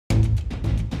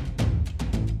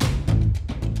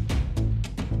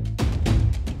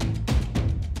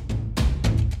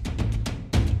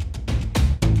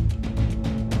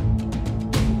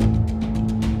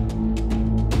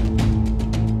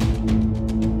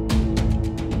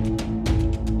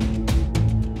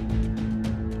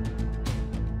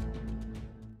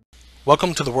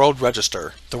Welcome to the World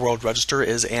Register. The World Register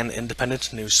is an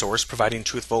independent news source providing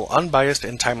truthful, unbiased,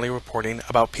 and timely reporting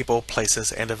about people,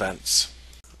 places, and events.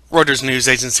 Reuters news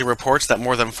agency reports that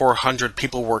more than 400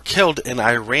 people were killed in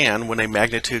Iran when a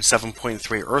magnitude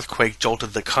 7.3 earthquake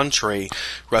jolted the country.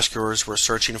 Rescuers were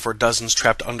searching for dozens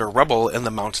trapped under rubble in the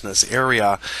mountainous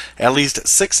area. At least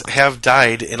 6 have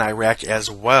died in Iraq as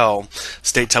well.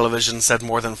 State television said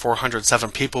more than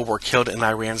 407 people were killed in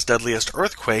Iran's deadliest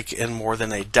earthquake in more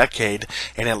than a decade,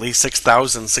 and at least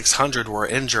 6,600 were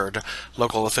injured.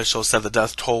 Local officials said the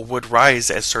death toll would rise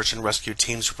as search and rescue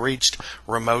teams reached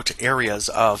remote areas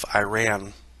of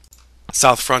Iran.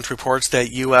 South Front reports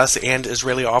that U.S. and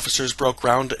Israeli officers broke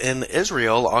ground in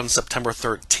Israel on September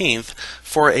 13th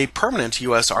for a permanent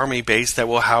U.S. Army base that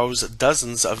will house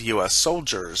dozens of U.S.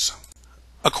 soldiers.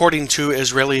 According to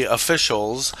Israeli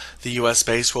officials, the U.S.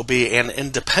 base will be an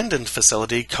independent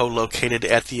facility co-located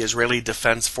at the Israeli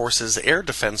Defense Forces Air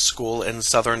Defense School in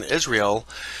southern Israel.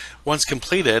 Once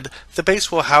completed, the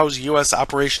base will house U.S.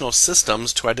 operational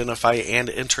systems to identify and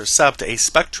intercept a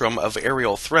spectrum of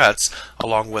aerial threats,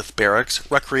 along with barracks,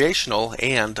 recreational,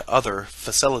 and other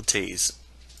facilities.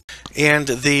 And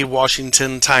the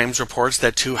Washington Times reports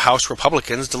that 2 House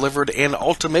Republicans delivered an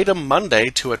ultimatum Monday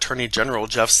to Attorney General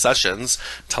Jeff Sessions,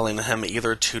 telling him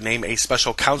either to name a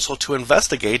special counsel to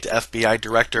investigate FBI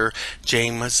Director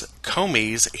James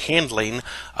Comey's handling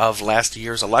of last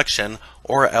year's election,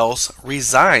 or else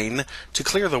resign to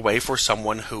clear the way for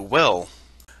someone who will.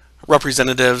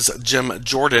 Representatives Jim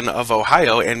Jordan of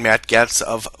Ohio and Matt Gaetz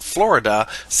of Florida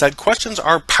said questions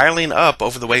are piling up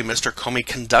over the way Mr. Comey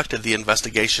conducted the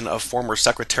investigation of former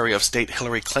Secretary of State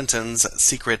Hillary Clinton's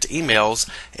secret emails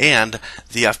and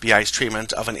the FBI's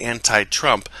treatment of an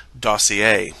anti-Trump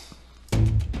dossier.